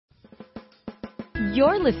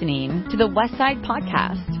You're listening to the Westside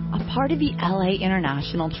Podcast, a part of the LA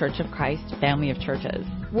International Church of Christ family of churches,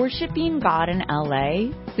 worshiping God in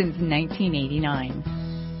LA since 1989.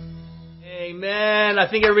 Amen. I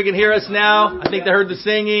think everybody can hear us now. I think they heard the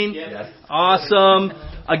singing. Yes. Awesome.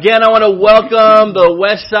 Again, I want to welcome the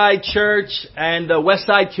Westside Church and the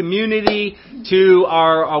Westside community to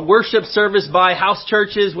our worship service by house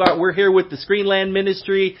churches. We're here with the Screenland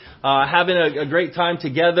Ministry, having a great time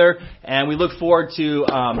together, and we look forward to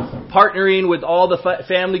partnering with all the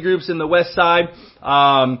family groups in the Westside.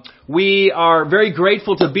 We are very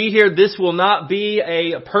grateful to be here. This will not be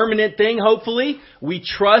a permanent thing, hopefully. We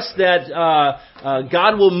trust that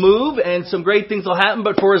God will move and some great things will happen,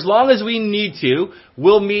 but for as long as we need to,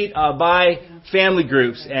 we'll meet by family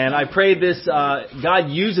groups, and I pray this God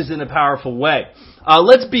uses in a powerful way.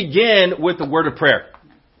 Let's begin with the word of prayer.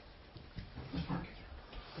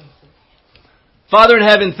 Father in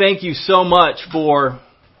heaven, thank you so much for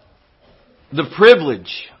the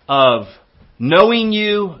privilege of knowing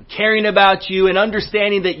you, caring about you, and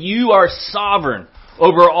understanding that you are sovereign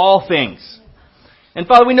over all things. And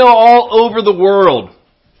Father, we know all over the world,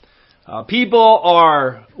 people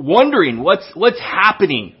are wondering what's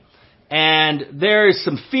happening. And there is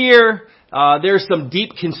some fear, there's some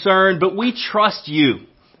deep concern, but we trust you.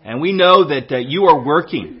 And we know that you are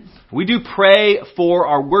working. We do pray for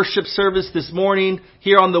our worship service this morning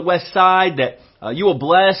here on the West Side, that you will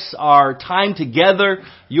bless our time together.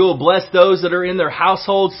 You will bless those that are in their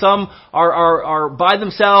households. Some are by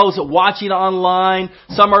themselves watching online.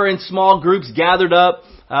 Some are in small groups gathered up.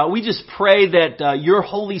 We just pray that your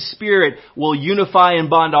Holy Spirit will unify and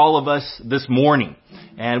bond all of us this morning.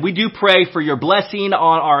 And we do pray for your blessing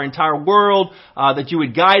on our entire world, that you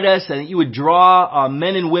would guide us and that you would draw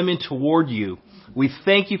men and women toward you. We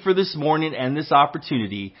thank you for this morning and this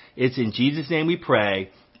opportunity. It's in Jesus' name we pray.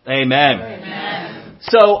 Amen. Amen.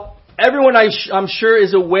 So everyone I'm sure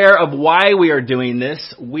is aware of why we are doing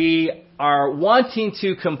this. We are wanting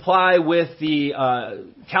to comply with the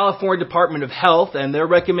California Department of Health and their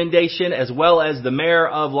recommendation, as well as the mayor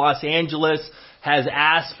of Los Angeles has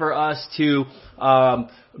asked for us to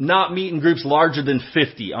not meet in groups larger than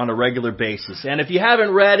 50 on a regular basis. And if you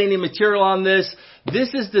haven't read any material on this,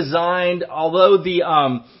 this is designed, although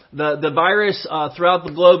the virus throughout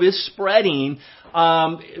the globe is spreading,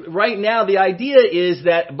 right now the idea is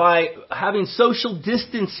that by having social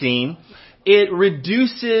distancing, it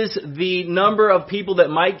reduces the number of people that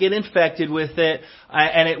might get infected with it,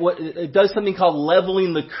 and it does something called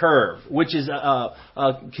leveling the curve, which is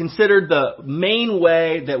considered the main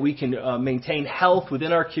way that we can maintain health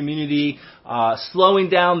within our community, slowing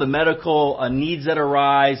down the medical needs that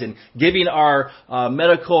arise and giving our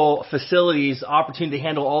medical facilities opportunity to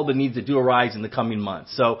handle all the needs that do arise in the coming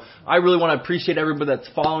months. So I really want to appreciate everybody that's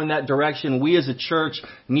following that direction. We as a church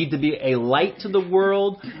need to be a light to the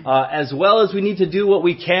world, as well as we need to do what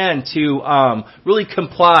we can to really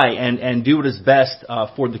comply and do what is best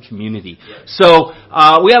for the community. So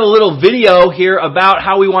we have a little video here about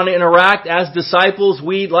how we want to interact as disciples.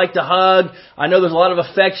 We like to hug. I know there's a lot of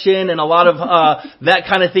affection and a lot of that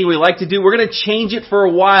kind of thing we like to do. We're going to change it for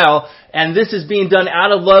a while, and this is being done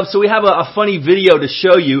out of love. So we have a funny video to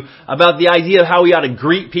show you about the idea of how we ought to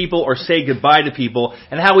greet people or say goodbye to people,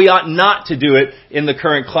 and how we ought not to do it in the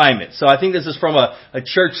current climate. So I think this is from a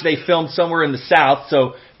church they filmed somewhere in the South,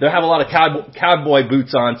 so they have a lot of cowboy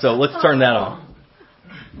boots on, so let's turn that on.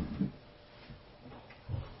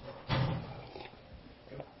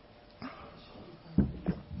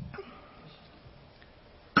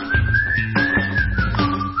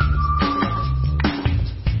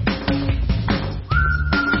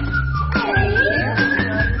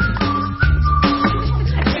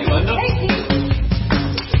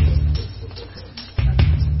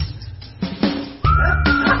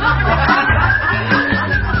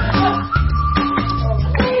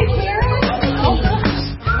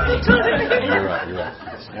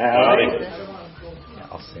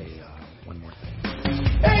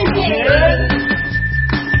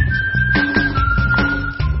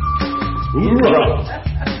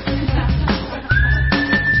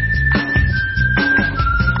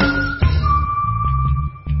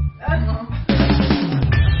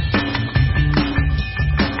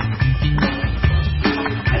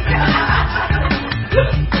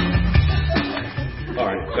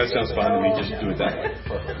 That sounds fine to me. Just do it that way.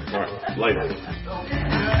 Perfect. All right. Later.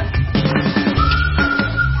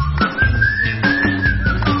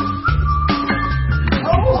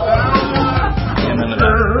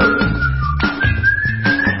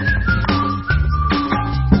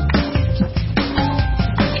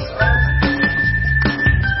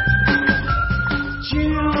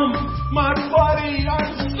 You My buddy!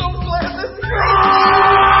 I'm so glad to see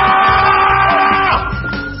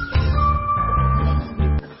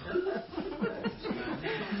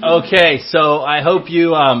you! Okay, so I hope you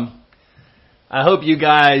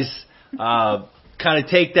guys kind of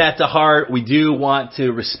take that to heart. We do want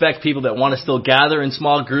to respect people that want to still gather in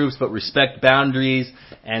small groups, but respect boundaries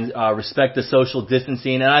and respect the social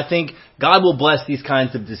distancing. And I think God will bless these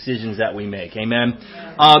kinds of decisions that we make. Amen.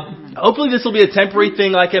 Hopefully this will be a temporary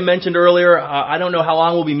thing, like I mentioned earlier. I don't know how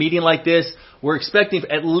long we'll be meeting like this. We're expecting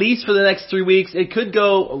at least for the next 3 weeks. It could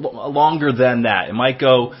go longer than that. It might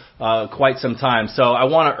go quite some time. So I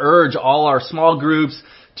want to urge all our small groups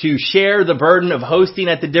to share the burden of hosting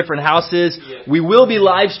at the different houses. We will be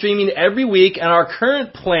live streaming every week, and our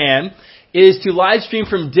current plan is to live stream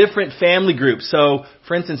from different family groups. So,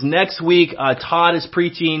 for instance, next week, Todd is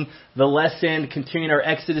preaching the lesson, continuing our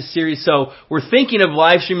Exodus series. So we're thinking of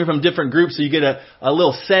live streaming from different groups so you get a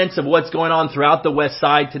little sense of what's going on throughout the West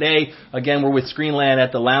Side. Today, again, we're with Screenland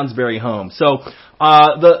at the Lounsbury home. So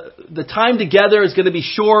the time together is going to be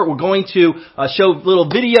short. We're going to show little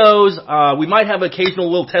videos. We might have occasional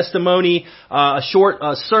little testimony, a short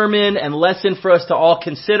sermon and lesson for us to all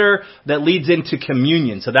consider that leads into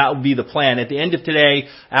communion. So that will be the plan. At the end of today,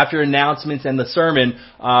 after announcements and the sermon,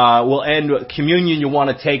 we'll end with communion you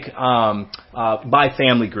want to take by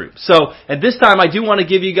family group. So at this time, I do want to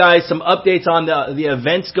give you guys some updates on the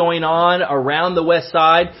events going on around the West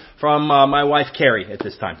Side from my wife, Carrie, at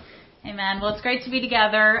this time. Amen. Well, it's great to be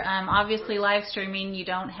together. Obviously, live streaming, you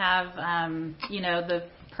don't have, the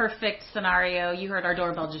perfect scenario. You heard our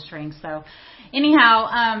doorbell just ring. So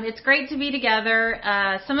anyhow, it's great to be together.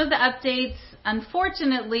 Some of the updates,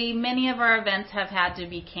 unfortunately, many of our events have had to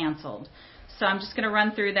be canceled. So I'm just going to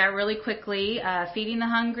run through that really quickly. Feeding the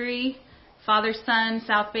Hungry, Father-Son,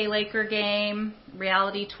 South Bay Laker game,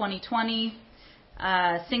 Reality 2020,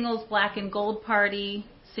 Singles Black and Gold Party,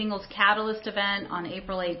 Singles Catalyst event on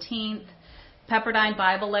April 18th, Pepperdine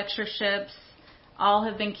Bible lectureships, all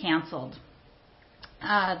have been canceled.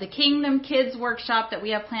 The Kingdom Kids workshop that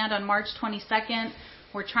we have planned on March 22nd,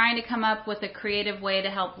 we're trying to come up with a creative way to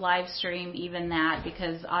help live stream even that,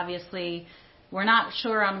 because obviously we're not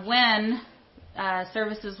sure on when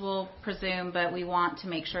services will resume, but we want to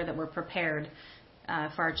make sure that we're prepared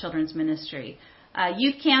for our children's ministry.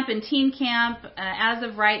 Youth camp and teen camp, as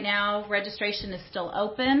of right now, registration is still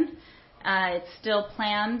open. It's still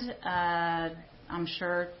planned. I'm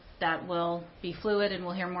sure that will be fluid, and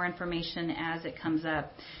we'll hear more information as it comes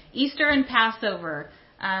up. Easter and Passover,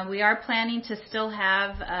 we are planning to still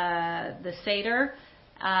have the Seder.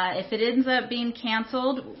 If it ends up being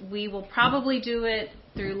canceled, we will probably do it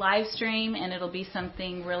through live stream, and it'll be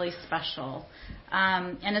something really special.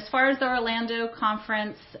 And as far as the Orlando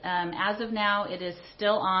conference, as of now, it is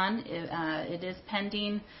still on. It is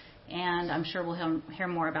pending, and I'm sure we'll hear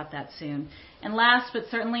more about that soon. And last but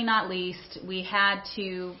certainly not least, we had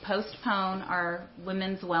to postpone our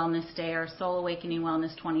Women's Wellness Day, our Soul Awakening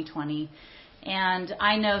Wellness 2020. And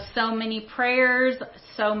I know so many prayers,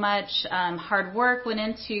 so much hard work went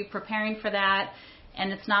into preparing for that.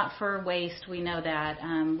 And it's not for waste. We know that.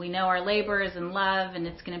 We know our labor is in love, and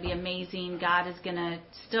it's going to be amazing. God is going to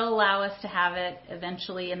still allow us to have it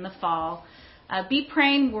eventually in the fall. Be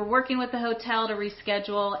praying. We're working with the hotel to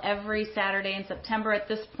reschedule. Every Saturday in September at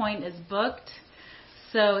this point is booked.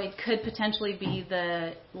 So it could potentially be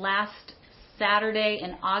the last Saturday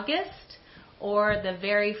in August or the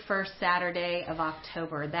very first Saturday of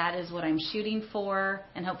October. That is what I'm shooting for,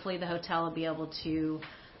 and hopefully the hotel will be able to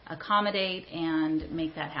accommodate and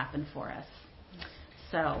make that happen for us.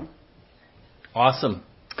 So awesome.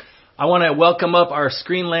 I want to welcome up our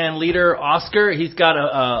Screenland leader, Oscar. He's got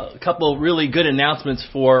a couple really good announcements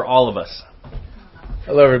for all of us.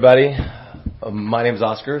 Hello, everybody. My name is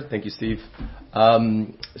Oscar. Thank you, Steve.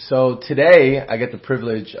 So today I get the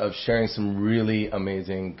privilege of sharing some really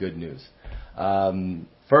amazing good news.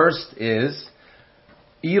 First is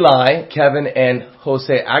Eli, Kevin, and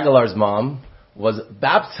Jose Aguilar's mom was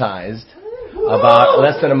baptized about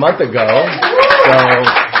less than a month ago. So,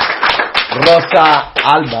 Rosa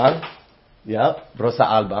Alba. Yep, Rosa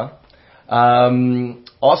Alba.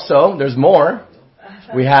 Also, there's more.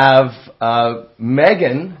 We have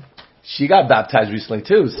Megan. She got baptized recently,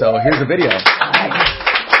 too. So, here's a video.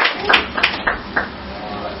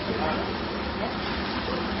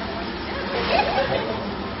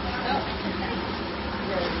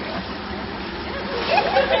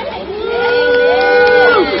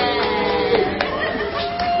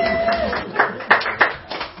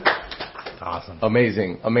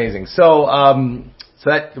 Amazing. So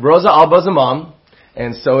that Rosa Alba's a mom,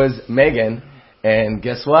 and so is Megan. And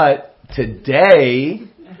guess what? Today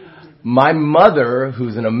my mother,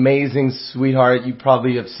 who's an amazing sweetheart, you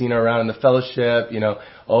probably have seen her around in the fellowship,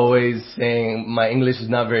 always saying, my English is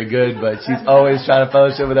not very good, but she's always trying to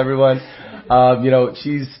fellowship with everyone.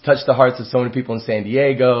 She's touched the hearts of so many people in San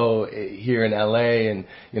Diego, here in LA, and,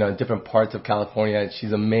 in different parts of California. And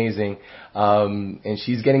she's amazing. And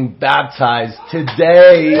she's getting baptized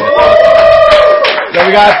today. So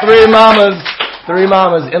we got three mamas.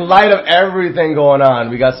 In light of everything going on,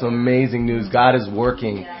 we got some amazing news. God is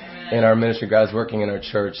working in our ministry. God is working in our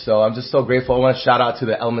church. So I'm just so grateful. I want to shout out to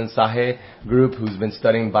the El Mensaje group who's been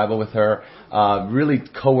studying Bible with her. Really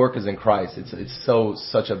co-workers in Christ. It's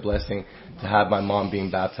such a blessing to have my mom being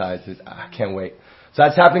baptized. I can't wait. So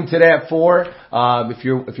that's happening today at 4. If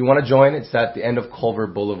you want to join, it's at the end of Culver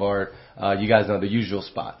Boulevard. You guys know the usual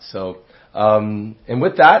spot. So, and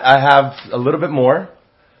with that, I have a little bit more.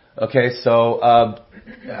 Okay, so,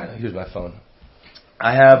 here's my phone.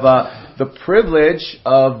 I have, the privilege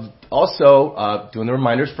of also, doing the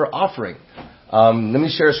reminders for offering. Let me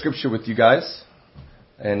share a scripture with you guys.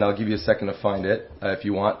 And I'll give you a second to find it, if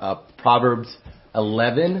you want. Proverbs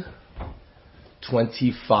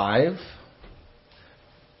 11:25.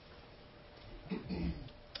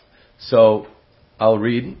 So, I'll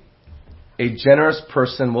read. A generous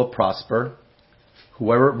person will prosper.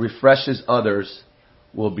 Whoever refreshes others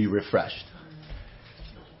will be refreshed.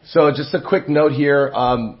 So, just a quick note here.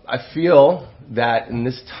 I feel that in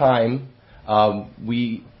this time,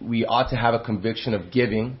 we ought to have a conviction of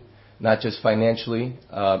giving, not just financially,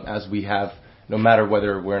 as we have, no matter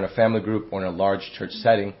whether we're in a family group or in a large church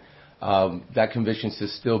setting, that conviction should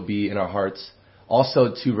still be in our hearts.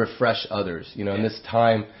 Also to refresh others. In this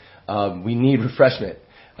time, we need refreshment.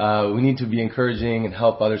 We need to be encouraging and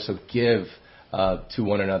help others, so give to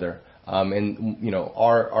one another.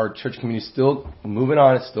 Our church community is still moving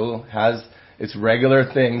on. It still has its regular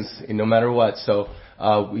things, no matter what. So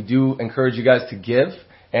we do encourage you guys to give.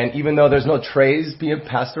 And even though there's no trays being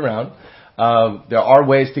passed around, there are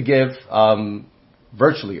ways to give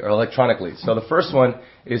virtually or electronically. So the first one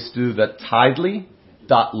is through the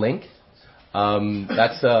Tidely.link.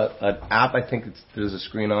 That's an app. I think there's a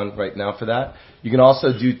screen on right now for that. You can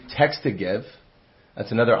also do text to give.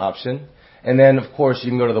 That's another option. And then, of course, you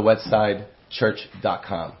can go to the website,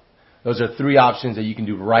 church.com. Those are 3 options that you can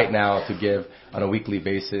do right now to give on a weekly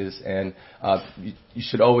basis. And you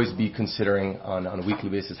should always be considering on a weekly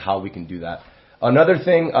basis how we can do that. Another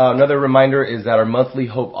thing, another reminder is that our monthly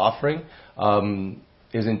Hope offering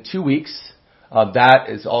is in 2 weeks. That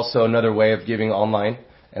is also another way of giving online.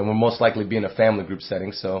 And we'll most likely be in a family group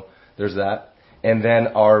setting, so there's that. And then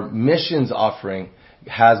our missions offering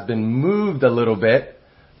has been moved a little bit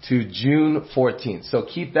to June 14th. So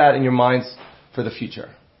keep that in your minds for the future.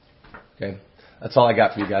 Okay, that's all I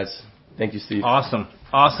got for you guys. Thank you, Steve. Awesome.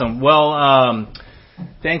 Well,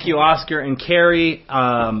 thank you, Oscar and Carrie.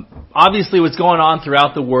 Obviously, what's going on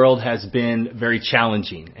throughout the world has been very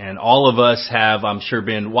challenging, and all of us have, I'm sure,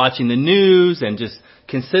 been watching the news and just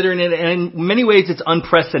considering it. And in many ways, it's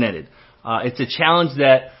unprecedented. It's a challenge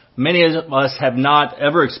that many of us have not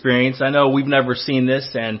ever experienced. I know we've never seen this,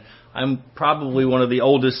 and I'm probably one of the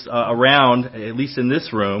oldest around, at least in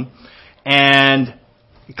this room. And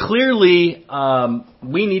clearly,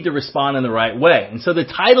 we need to respond in the right way. And so the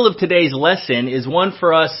title of today's lesson is one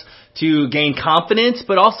for us to gain confidence,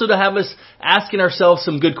 but also to have us asking ourselves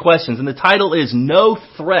some good questions. And the title is No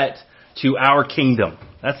Threat to Our Kingdom.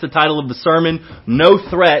 That's the title of the sermon, No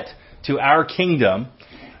Threat to Our Kingdom.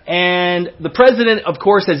 And the president, of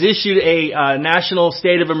course, has issued a national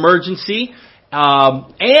state of emergency.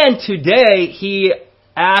 And today he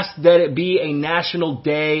asked that it be a national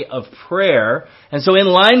day of prayer. And so in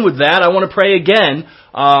line with that, I want to pray again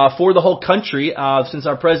for the whole country since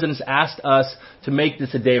our president's asked us to make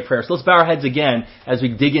this a day of prayer. So let's bow our heads again as we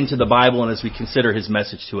dig into the Bible and as we consider his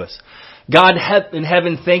message to us. God in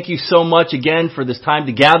heaven, thank you so much again for this time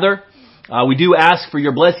to gather. We do ask for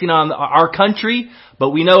your blessing on our country,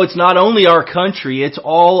 but we know it's not only our country, it's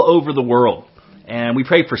all over the world. And we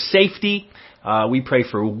pray for safety. We pray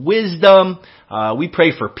for wisdom. We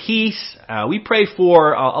pray for peace. We pray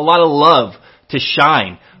for a lot of love to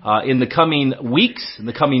shine in the coming weeks, in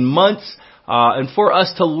the coming months, and for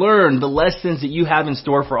us to learn the lessons that you have in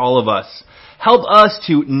store for all of us. Help us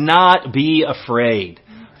to not be afraid.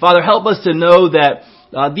 Father, help us to know that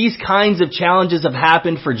these kinds of challenges have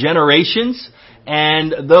happened for generations,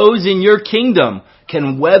 and those in your kingdom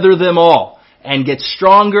can weather them all and get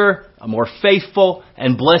stronger, more faithful,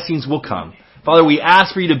 and blessings will come. Father, we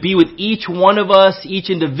ask for you to be with each one of us,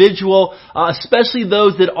 each individual, especially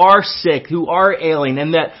those that are sick, who are ailing,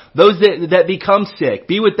 and that those that become sick.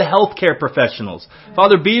 Be with the healthcare professionals.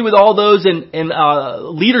 Father, be with all those in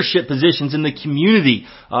leadership positions in the community,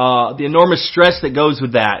 the enormous stress that goes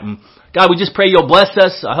with that. And God, we just pray you'll bless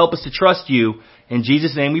us, help us to trust you. In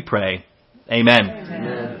Jesus' name we pray. Amen.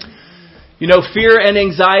 Amen. You know, fear and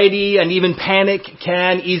anxiety and even panic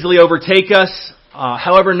can easily overtake us.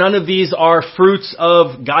 However, none of these are fruits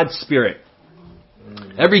of God's Spirit.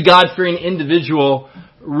 Every God-fearing individual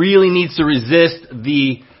really needs to resist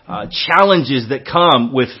the challenges that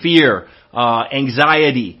come with fear,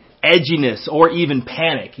 anxiety, edginess, or even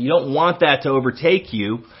panic. You don't want that to overtake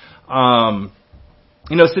you.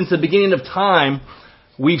 Since the beginning of time,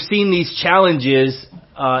 we've seen these challenges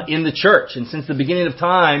in the church. And since the beginning of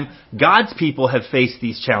time, God's people have faced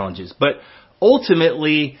these challenges. But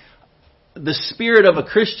ultimately, the spirit of a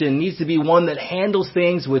Christian needs to be one that handles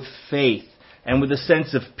things with faith and with a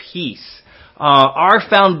sense of peace. Our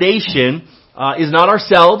foundation is not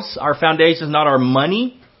ourselves. Our foundation is not our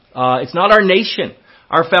money. It's not our nation.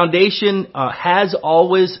 Our foundation has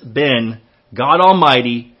always been God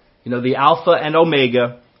Almighty, the Alpha and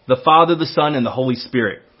Omega, the Father, the Son, and the Holy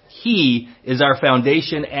Spirit. He is our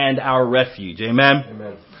foundation and our refuge. Amen?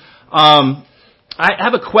 Amen. I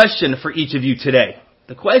have a question for each of you today.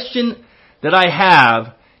 The question that I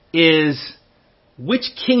have is, which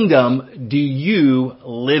kingdom do you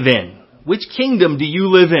live in? Which kingdom do you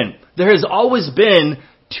live in? There has always been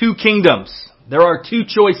two kingdoms. There are two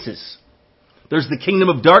choices. There's the kingdom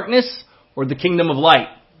of darkness or the kingdom of light.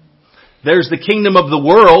 There's the kingdom of the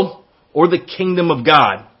world or the kingdom of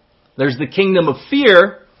God. There's the kingdom of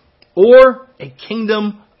fear or a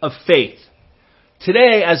kingdom of faith.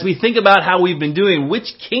 Today, as we think about how we've been doing, which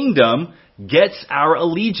kingdom gets our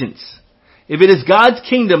allegiance? If it is God's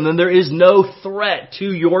kingdom, then there is no threat to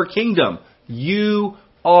your kingdom. You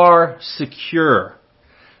are secure.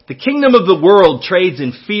 The kingdom of the world trades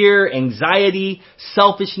in fear, anxiety,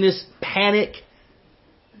 selfishness, panic.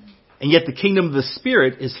 And yet the kingdom of the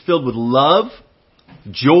Spirit is filled with love,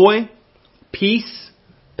 joy, peace,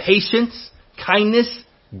 patience, kindness,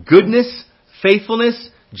 goodness, faithfulness,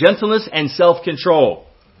 gentleness, and self-control.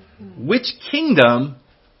 Which kingdom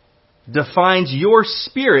defines your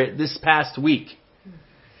spirit this past week?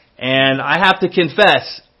 And I have to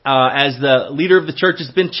confess, as the leader of the church has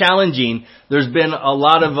been challenging, there's been a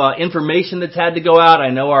lot of information that's had to go out. I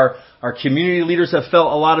know our community leaders have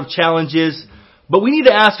felt a lot of challenges. But we need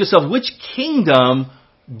to ask ourselves, which kingdom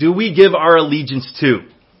do we give our allegiance to?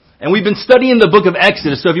 And we've been studying the book of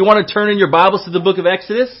Exodus. So if you want to turn in your Bibles to the book of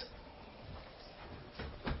Exodus,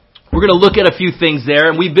 we're going to look at a few things there.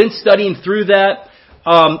 And we've been studying through that.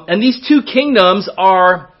 And these two kingdoms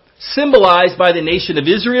are symbolized by the nation of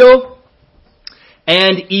Israel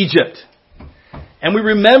and Egypt. And we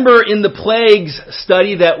remember in the plagues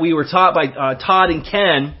study that we were taught by Todd and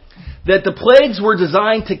Ken that the plagues were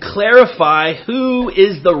designed to clarify who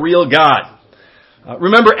is the real God.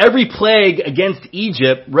 Remember, every plague against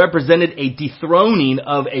Egypt represented a dethroning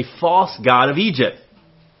of a false god of Egypt.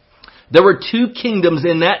 There were two kingdoms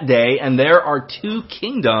in that day, and there are two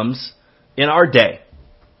kingdoms in our day.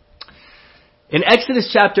 In Exodus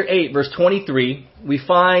chapter 8, verse 23, we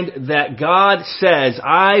find that God says,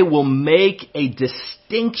 I will make a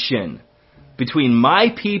distinction between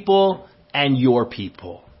my people and your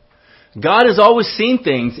people. God has always seen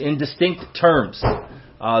things in distinct terms.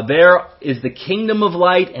 There is the kingdom of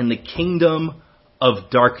light and the kingdom of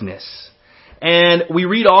darkness. And we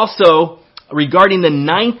read also regarding the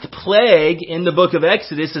 9th plague in the book of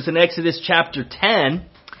Exodus. It's in Exodus chapter 10.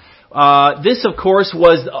 This, of course,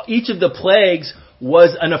 was, each of the plagues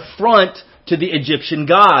was an affront to the Egyptian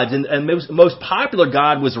gods. And the most popular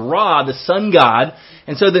god was Ra, the sun god.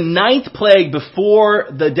 And so the 9th plague before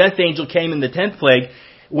the death angel came in the 10th plague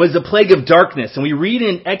was the plague of darkness. And we read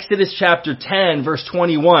in Exodus chapter 10, verse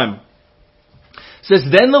 21. It says,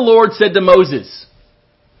 Then the Lord said to Moses,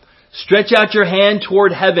 Stretch out your hand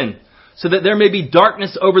toward heaven, so that there may be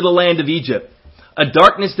darkness over the land of Egypt, a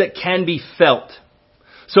darkness that can be felt.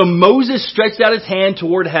 So Moses stretched out his hand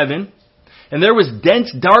toward heaven, and there was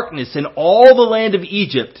dense darkness in all the land of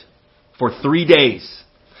Egypt for 3 days.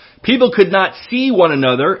 People could not see one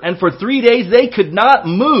another, and for 3 days they could not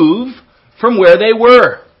move from where they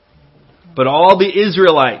were. But all the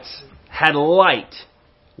Israelites had light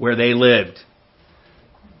where they lived.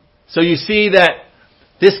 So you see that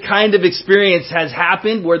this kind of experience has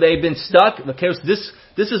happened where they've been stuck. Okay, so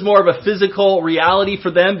this is more of a physical reality for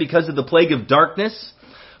them because of the plague of darkness.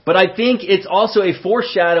 But I think it's also a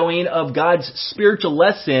foreshadowing of God's spiritual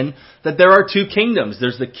lesson that there are two kingdoms.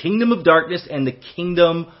 There's the kingdom of darkness and the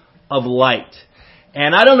kingdom of light.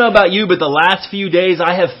 And I don't know about you, but the last few days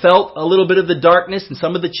I have felt a little bit of the darkness and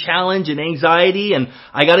some of the challenge and anxiety. And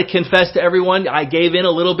I got to confess to everyone, I gave in a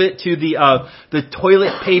little bit to the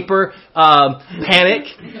toilet paper panic.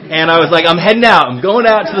 And I was like, I'm heading out. I'm going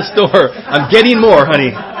out to the store. I'm getting more,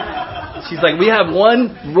 honey. She's like, we have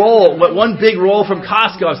one big roll from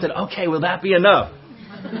Costco. I said, okay, will that be enough?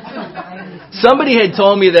 Somebody had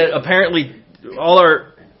told me that apparently all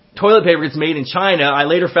our toilet paper gets made in China. I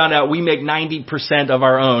later found out we make 90% of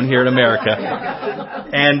our own here in America.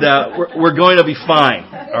 And we're going to be fine,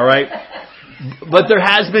 all right? But there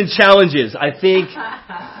has been challenges.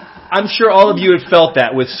 I'm sure all of you have felt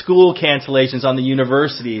that with school cancellations on the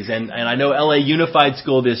universities. And I know LA Unified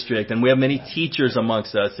School District, and we have many teachers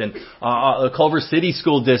amongst us. And the Culver City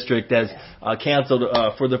School District has canceled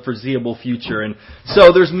for the foreseeable future. And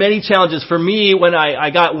so there's many challenges. For me, when I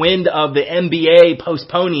got wind of the NBA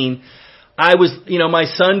postponing, my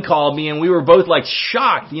son called me and we were both like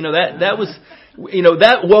shocked.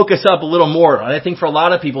 That woke us up a little more. And I think for a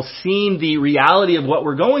lot of people, seeing the reality of what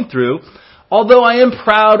we're going through, although I am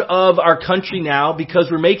proud of our country now because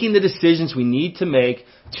we're making the decisions we need to make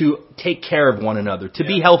to take care of one another, to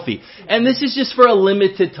be healthy. And this is just for a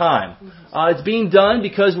limited time. It's being done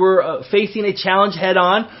because we're facing a challenge head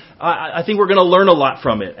on. I think we're going to learn a lot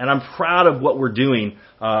from it. And I'm proud of what we're doing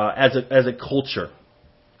as a culture.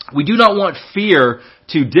 We do not want fear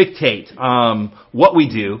to dictate what we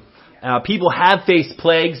do. People have faced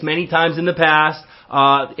plagues many times in the past.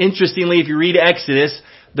 Interestingly, if you read Exodus,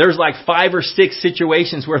 there's like 5 or 6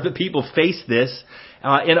 situations where the people face this.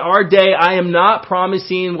 In our day, I am not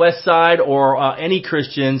promising Westside or any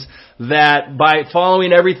Christians that by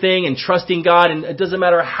following everything and trusting God, and it doesn't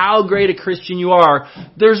matter how great a Christian you are,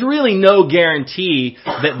 there's really no guarantee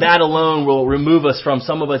that alone will remove us from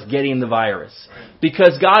some of us getting the virus.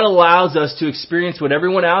 Because God allows us to experience what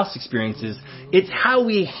everyone else experiences. It's how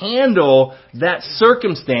we handle that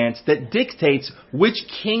circumstance that dictates which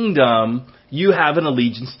kingdom you have an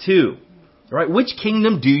allegiance to. Right? Which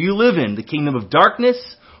kingdom do you live in? The kingdom of darkness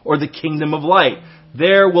or the kingdom of light?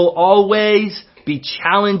 There will always be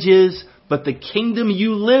challenges, but the kingdom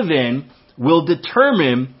you live in will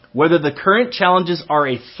determine whether the current challenges are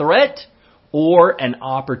a threat or an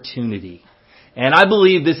opportunity. And I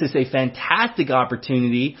believe this is a fantastic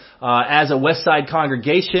opportunity as a Westside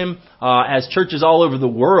congregation, as churches all over the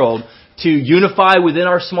world, to unify within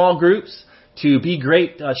our small groups, to be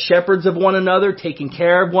great shepherds of one another, taking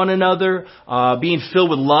care of one another, being filled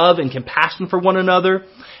with love and compassion for one another.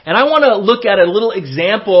 And I want to look at a little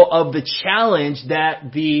example of the challenge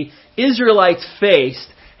that the Israelites faced.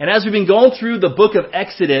 And as we've been going through the book of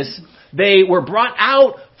Exodus, they were brought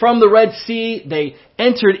out from the Red Sea. They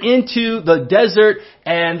entered into the desert,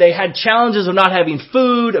 and they had challenges of not having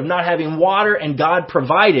food, of not having water, and God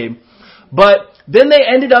provided. But then they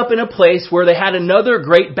ended up in a place where they had another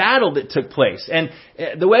great battle that took place. And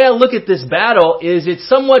the way I look at this battle is it's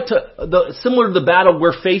somewhat similar to the battle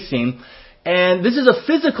we're facing. And this is a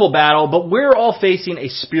physical battle, but we're all facing a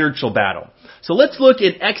spiritual battle. So let's look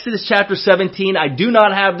at Exodus chapter 17. I do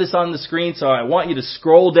not have this on the screen, so I want you to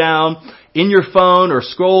scroll down in your phone or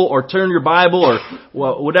scroll or turn your Bible or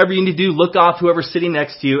whatever you need to do. Look off whoever's sitting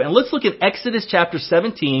next to you. And let's look at Exodus chapter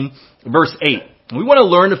 17, verse 8. We want to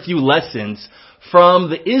learn a few lessons from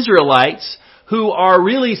the Israelites who are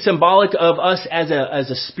really symbolic of us as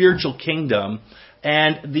a spiritual kingdom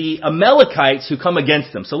and the Amalekites who come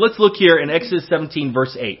against them. So let's look here in Exodus 17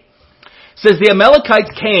 verse 8. It says, the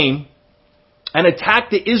Amalekites came and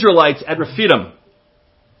attacked the Israelites at Rephidim.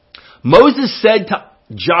 Moses said to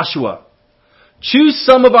Joshua, choose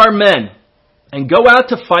some of our men and go out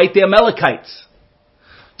to fight the Amalekites.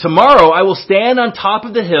 Tomorrow I will stand on top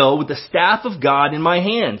of the hill with the staff of God in my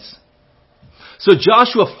hands. So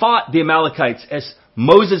Joshua fought the Amalekites as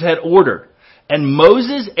Moses had ordered. And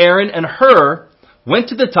Moses, Aaron, and Hur went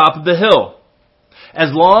to the top of the hill. As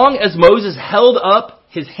long as Moses held up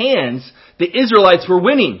his hands, the Israelites were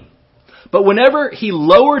winning. But whenever he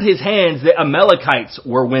lowered his hands, the Amalekites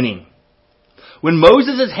were winning. When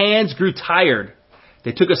Moses' hands grew tired,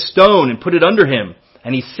 they took a stone and put it under him,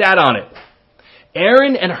 and he sat on it.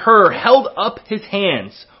 Aaron and Hur held up his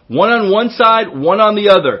hands, one on one side, one on the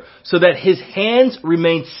other, so that his hands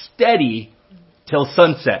remained steady till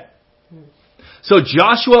sunset. So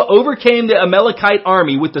Joshua overcame the Amalekite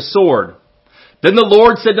army with the sword. Then the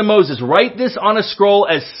Lord said to Moses, write this on a scroll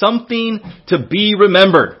as something to be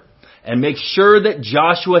remembered, and make sure that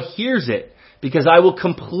Joshua hears it, because I will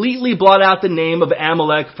completely blot out the name of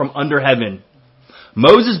Amalek from under heaven.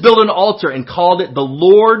 Moses built an altar and called it, "The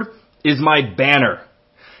Lord is my banner."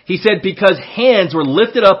 He said, because hands were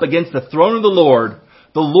lifted up against the throne of the Lord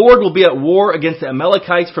will be at war against the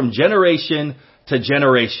Amalekites from generation to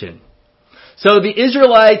generation. So the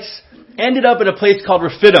Israelites ended up in a place called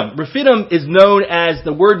Rephidim. Rephidim is known as,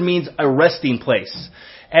 the word means a resting place.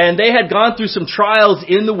 And they had gone through some trials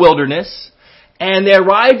in the wilderness, and they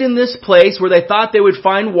arrived in this place where they thought they would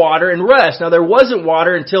find water and rest. Now there wasn't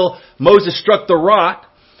water until Moses struck the rock,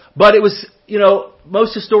 but it was,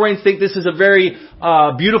 most historians think this is a very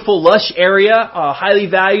beautiful, lush area, highly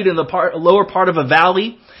valued in the lower part of a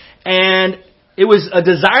valley. And it was a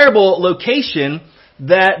desirable location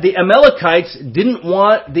that the Amalekites didn't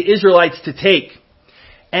want the Israelites to take.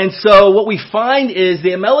 And so what we find is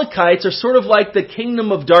the Amalekites are sort of like the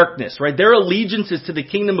kingdom of darkness, right? Their allegiance is to the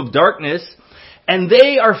kingdom of darkness, and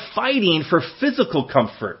they are fighting for physical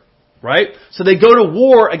comfort, right? So they go to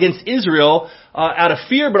war against Israel out of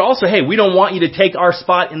fear, but also, hey, we don't want you to take our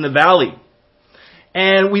spot in the valley.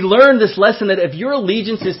 And we learn this lesson that if your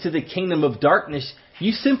allegiance is to the kingdom of darkness,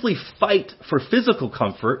 you simply fight for physical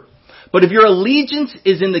comfort. But if your allegiance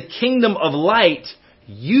is in the kingdom of light,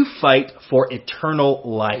 you fight for eternal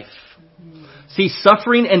life. See,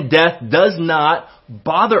 suffering and death does not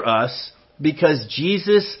bother us because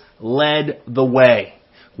Jesus led the way.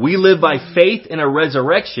 We live by faith in a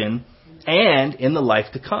resurrection and in the life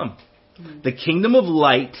to come. The kingdom of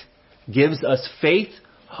light gives us faith,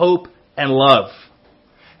 hope, and love.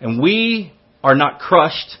 And we are not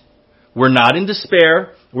crushed. We're not in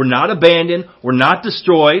despair. We're not abandoned. We're not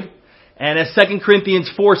destroyed. And as 2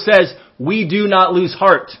 Corinthians 4 says, we do not lose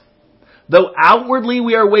heart. Though outwardly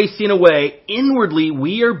we are wasting away, inwardly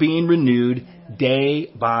we are being renewed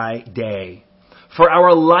day by day. For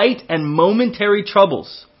our light and momentary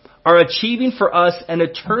troubles are achieving for us an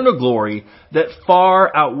eternal glory that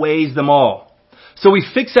far outweighs them all. So we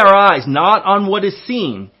fix our eyes not on what is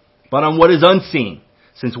seen, but on what is unseen.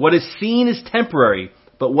 Since what is seen is temporary,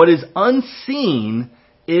 but what is unseen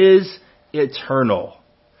is eternal.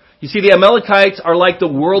 You see, the Amalekites are like the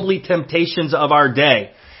worldly temptations of our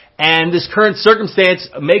day. And this current circumstance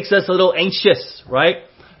makes us a little anxious, right?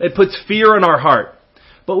 It puts fear in our heart.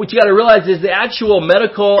 But what you got to realize is the actual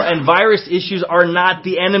medical and virus issues are not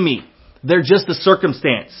the enemy. They're just the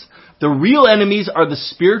circumstance. The real enemies are the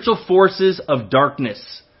spiritual forces of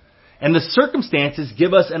darkness. And the circumstances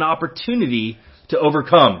give us an opportunity to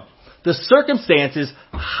overcome. The circumstances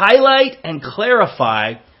highlight and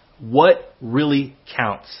clarify what really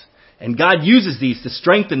counts. And God uses these to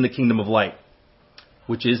strengthen the kingdom of light,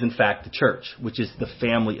 which is in fact the church, which is the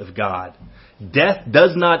family of God. Death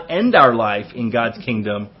does not end our life in God's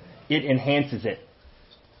kingdom. It enhances it.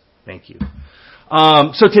 Thank you.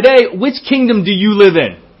 So today, which kingdom do you live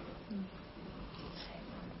in?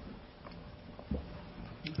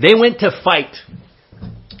 They went to fight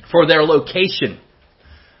for their location.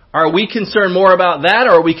 Are we concerned more about that,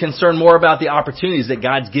 or are we concerned more about the opportunities that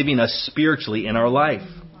God's giving us spiritually in our life?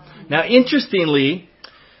 Now, interestingly,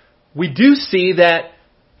 we do see that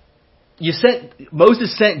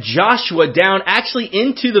Moses sent Joshua down actually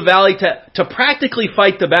into the valley to practically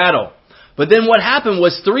fight the battle. But then what happened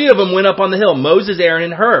was 3 of them went up on the hill, Moses, Aaron,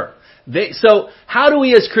 and Hur. So how do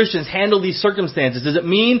we as Christians handle these circumstances? Does it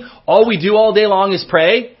mean all we do all day long is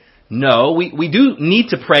pray? No, we do need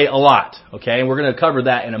to pray a lot, okay? And we're going to cover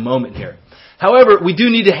that in a moment here. However, we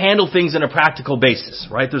do need to handle things on a practical basis,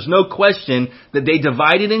 right? There's no question that they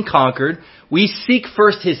divided and conquered. We seek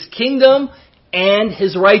first His kingdom and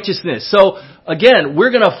His righteousness. So, again,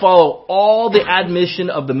 we're going to follow all the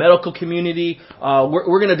admonition of the medical community.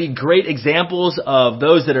 We're going to be great examples of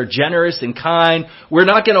those that are generous and kind. We're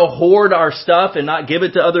not going to hoard our stuff and not give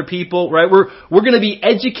it to other people, right? We're going to be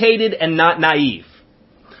educated and not naive.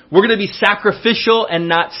 We're going to be sacrificial and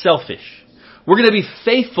not selfish. We're going to be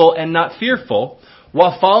faithful and not fearful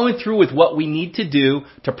while following through with what we need to do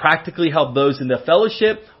to practically help those in the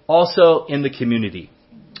fellowship, also in the community.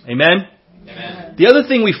 Amen? Amen. The other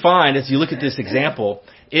thing we find as you look at this example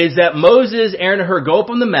is that Moses, Aaron, and Hur go up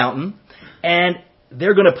on the mountain and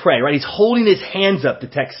they're going to pray, right? He's holding his hands up, the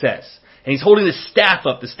text says. And he's holding his staff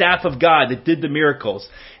up, the staff of God that did the miracles.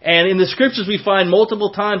 And in the scriptures we find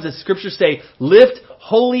multiple times that scriptures say, lift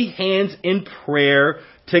holy hands in prayer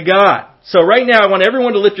to God. So right now I want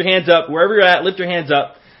everyone to lift your hands up. Wherever you're at, lift your hands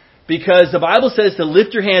up. Because the Bible says to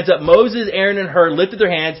lift your hands up. Moses, Aaron, and Hur lifted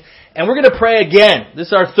their hands. And we're going to pray again. This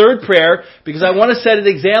is our 3rd prayer because I want to set an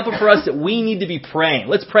example for us that we need to be praying.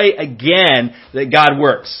 Let's pray again that God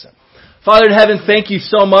works. Father in heaven, thank you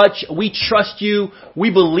so much. We trust you.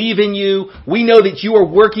 We believe in you. We know that you are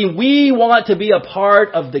working. We want to be a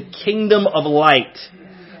part of the kingdom of light.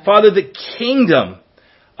 Father, the kingdom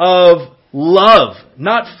of love,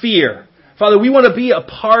 not fear. Father, we want to be a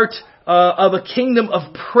part of a kingdom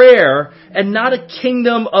of prayer and not a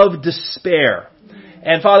kingdom of despair.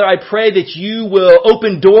 And Father, I pray that you will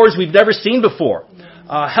open doors we've never seen before.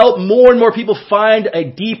 Help more and more people find a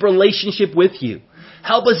deep relationship with you.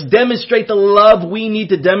 Help us demonstrate the love we need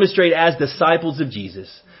to demonstrate as disciples of Jesus.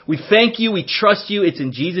 We thank you. We trust you. It's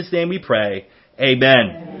in Jesus' name we pray.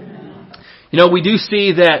 Amen. You know, we do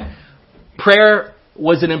see that prayer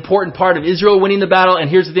was an important part of Israel winning the battle. And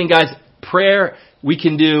here's the thing, guys. Prayer we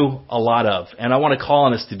can do a lot of. And I want to call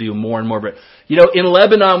on us to do more and more. But, you know, in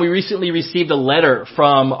Lebanon, we recently received a letter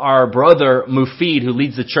from our brother Mufid, who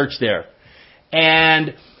leads the church there.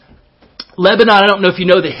 And Lebanon, I don't know if you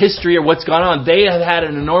know the history or what's gone on. They have had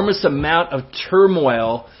an enormous amount of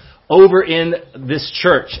turmoil over in this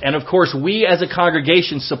church. And of course, we as a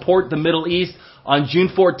congregation support the Middle East. On June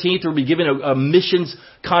 14th, we'll be giving a missions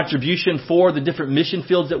contribution for the different mission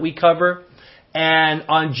fields that we cover. And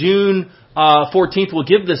on June 14th, we'll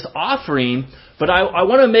give this offering. But I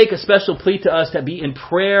want to make a special plea to us to be in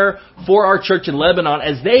prayer for our church in Lebanon,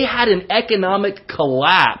 as they had an economic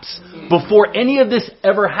collapse before any of this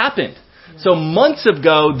ever happened. So months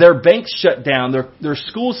ago, their banks shut down, their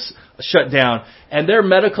schools shut down, and their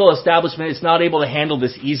medical establishment is not able to handle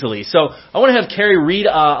this easily. So I want to have Carrie read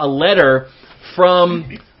a letter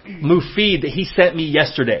from Mufid that he sent me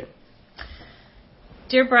yesterday.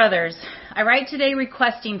 Dear brothers, I write today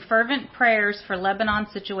requesting fervent prayers for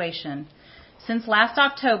Lebanon's situation. Since last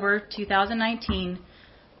October 2019,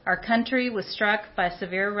 our country was struck by a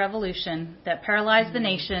severe revolution that paralyzed the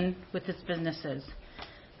nation with its businesses.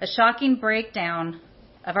 A shocking breakdown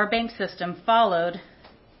of our bank system followed,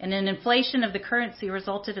 and an inflation of the currency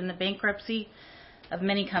resulted in the bankruptcy of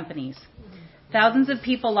many companies. Thousands of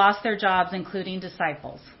people lost their jobs, including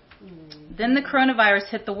disciples. Then the coronavirus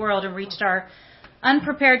hit the world and reached our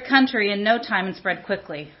unprepared country in no time and spread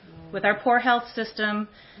quickly. With our poor health system,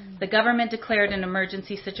 the government declared an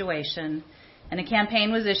emergency situation, and a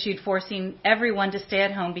campaign was issued forcing everyone to stay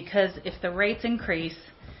at home because if the rates increase,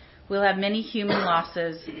 we'll have many human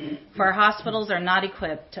losses, for our hospitals are not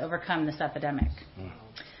equipped to overcome this epidemic.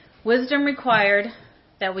 Wisdom required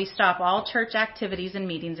that we stop all church activities and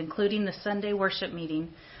meetings, including the Sunday worship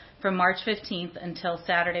meeting, from March 15th until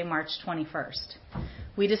Saturday, March 21st.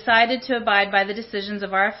 We decided to abide by the decisions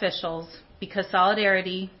of our officials because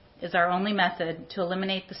solidarity is our only method to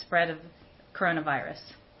eliminate the spread of coronavirus.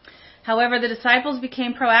 However, the disciples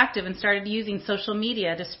became proactive and started using social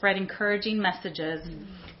media to spread encouraging messages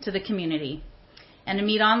to the community and to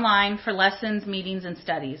meet online for lessons, meetings, and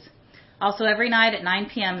studies. Also, every night at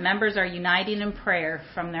 9 p.m., members are uniting in prayer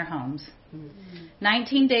from their homes.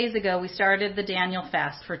 19 days ago, we started the Daniel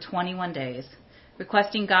fast for 21 days,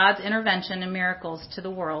 requesting God's intervention and miracles to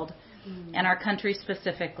the world and our country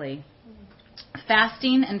specifically.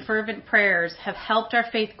 Fasting and fervent prayers have helped our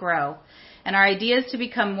faith grow and our ideas to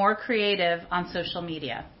become more creative on social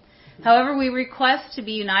media. However, we request to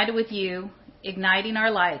be united with you, igniting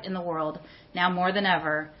our light in the world now more than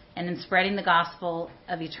ever, and in spreading the gospel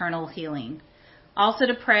of eternal healing. Also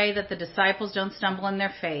to pray that the disciples don't stumble in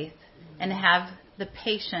their faith and have the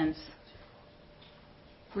patience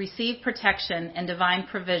receive protection and divine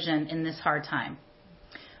provision in this hard time.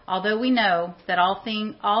 Although we know that all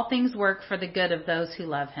things work for the good of those who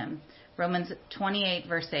love him. Romans 28,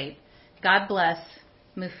 verse 8. God bless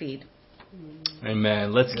Mufid.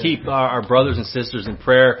 Amen. Let's keep our brothers and sisters in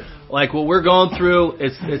prayer. Like what we're going through,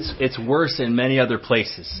 it's worse in many other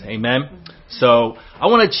places. Amen. So I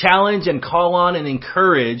want to challenge and call on and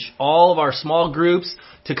encourage all of our small groups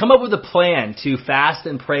to come up with a plan to fast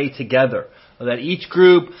and pray together. That each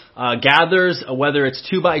group gathers, whether it's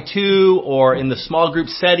 2 by 2 or in the small group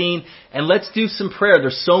setting, and let's do some prayer.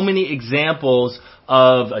 There's so many examples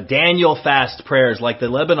of Daniel fast prayers like the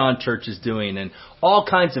Lebanon church is doing, and all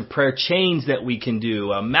kinds of prayer chains that we can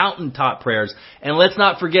do, mountaintop prayers. And let's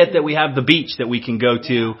not forget that we have the beach that we can go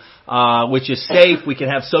to, which is safe. We can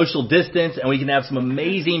have social distance, and we can have some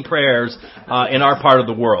amazing prayers in our part of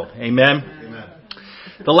the world. Amen.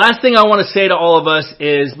 The last thing I want to say to all of us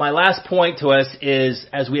is, my last point to us is,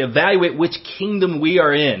 as we evaluate which kingdom we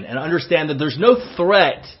are in and understand that there's no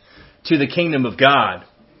threat to the kingdom of God,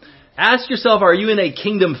 ask yourself, are you in a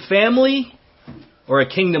kingdom family or a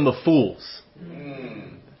kingdom of fools?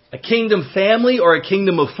 A kingdom family or a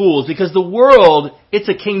kingdom of fools? Because the world, it's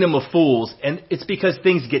a kingdom of fools, and it's because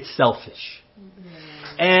things get selfish.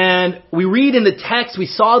 And we read in the text, we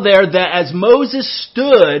saw there that as Moses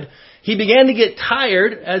stood, he began to get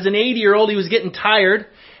tired. As an 80-year-old, he was getting tired,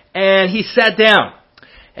 and he sat down.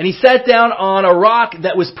 And he sat down on a rock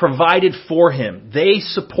that was provided for him. They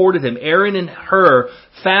supported him. Aaron and Hur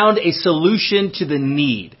found a solution to the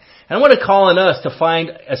need. And I want to call on us to find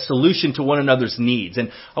a solution to one another's needs.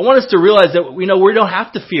 And I want us to realize that, we don't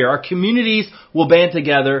have to fear. Our communities will band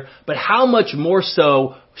together, but how much more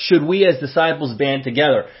so should we as disciples band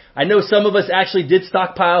together? I know some of us actually did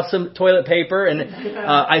stockpile some toilet paper, and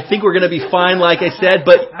I think we're going to be fine, like I said,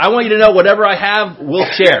 but I want you to know whatever I have, we'll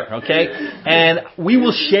share, okay? And we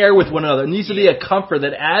will share with one another. It needs to be a comfort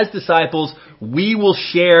that as disciples, we will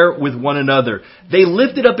share with one another. They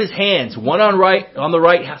lifted up his hands, one on the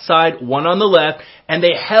right side, one on the left, and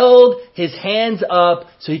they held his hands up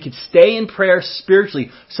so he could stay in prayer spiritually,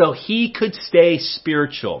 so he could stay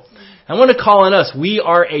spiritual. I want to call on us. We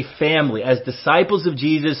are a family. As disciples of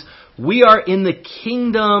Jesus, we are in the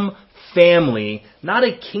kingdom family, not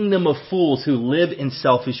a kingdom of fools who live in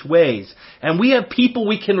selfish ways. And we have people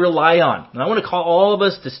we can rely on. And I want to call all of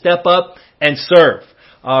us to step up and serve.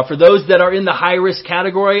 For those that are in the high-risk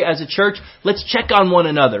category as a church, let's check on one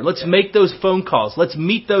another. Let's make those phone calls. Let's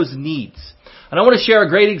meet those needs. And I want to share a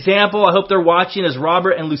great example. I hope they're watching, as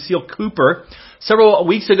Robert and Lucille Cooper. Several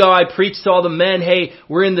weeks ago, I preached to all the men, hey,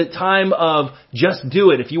 we're in the time of just do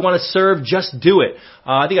it. If you want to serve, just do it.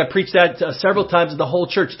 I think I preached that several times to the whole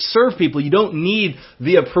church. Serve people. You don't need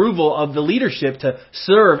the approval of the leadership to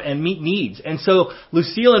serve and meet needs. And so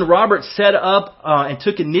Lucille and Robert set up and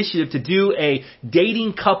took initiative to do a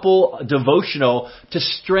dating couple devotional to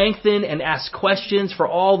strengthen and ask questions for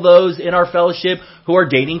all those in our fellowship who are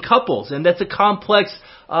dating couples. And that's a complex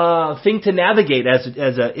thing to navigate as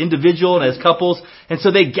an individual and as couples. And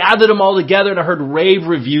so they gathered them all together, and I heard rave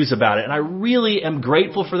reviews about it. And I really am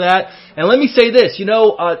grateful for that. And let me say this,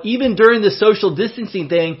 even during the social distancing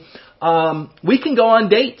thing, we can go on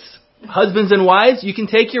dates. Husbands and wives, you can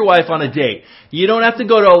take your wife on a date. You don't have to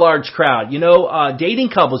go to a large crowd. Dating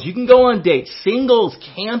couples, you can go on dates. Singles,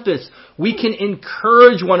 campus, we can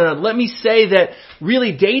encourage one another. Let me say that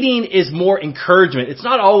really dating is more encouragement. It's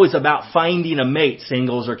not always about finding a mate,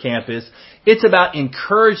 singles or campus. It's about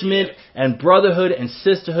encouragement and brotherhood and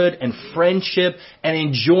sisterhood and friendship and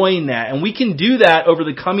enjoying that. And we can do that over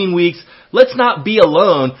the coming weeks. Let's not be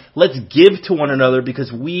alone. Let's give to one another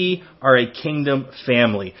because we are a kingdom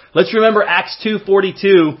family. Let's remember Acts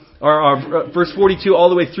 2:42 or verse 42 all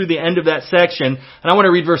the way through the end of that section. And I want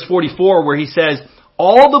to read verse 44 where he says,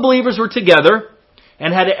 all the believers were together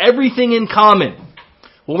and had everything in common.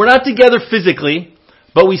 Well, we're not together physically,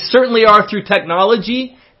 but we certainly are through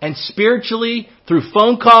technology and spiritually, through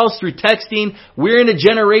phone calls, through texting. We're in a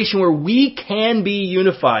generation where we can be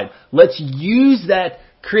unified. Let's use that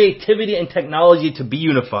creativity and technology to be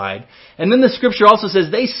unified. And then the scripture also says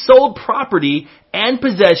they sold property and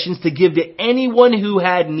possessions to give to anyone who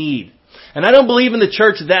had need. And I don't believe in the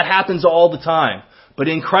church that happens all the time. But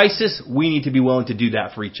in crisis, we need to be willing to do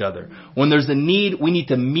that for each other. When there's a need, we need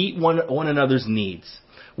to meet one another's needs.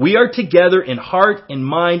 We are together in heart, in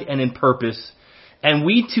mind, and in purpose. And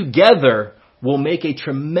we together will make a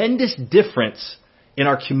tremendous difference in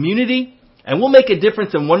our community. And we'll make a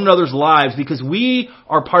difference in one another's lives because we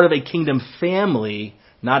are part of a kingdom family,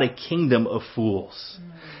 not a kingdom of fools.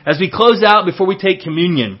 As we close out, before we take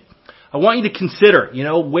communion, I want you to consider,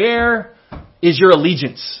 where is your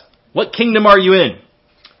allegiance? What kingdom are you in?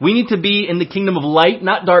 We need to be in the kingdom of light,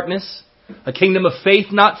 not darkness. A kingdom of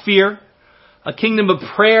faith, not fear. A kingdom of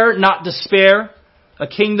prayer, not despair. A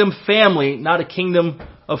kingdom family, not a kingdom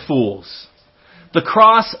of fools. The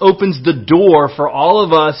cross opens the door for all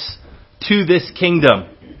of us to this kingdom.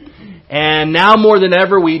 And now more than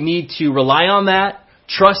ever, we need to rely on that,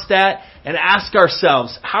 trust that, and ask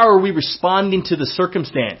ourselves, how are we responding to the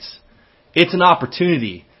circumstance? It's an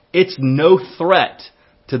opportunity. It's no threat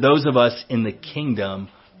to those of us in the kingdom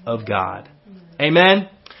of God. Amen?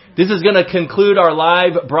 This is going to conclude our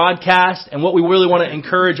live broadcast, and what we really want to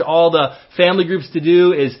encourage all the family groups to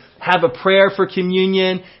do is have a prayer for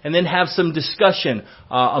communion, and then have some discussion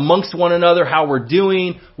amongst one another, how we're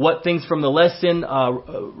doing, what things from the lesson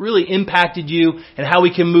really impacted you, and how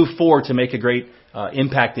we can move forward to make a great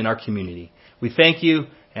impact in our community. We thank you,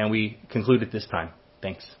 and we conclude at this time.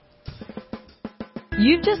 Thanks.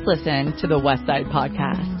 You've just listened to the Westside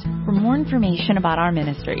Podcast. For more information about our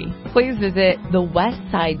ministry, please visit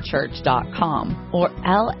thewestsidechurch.com or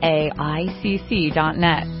laicc.net.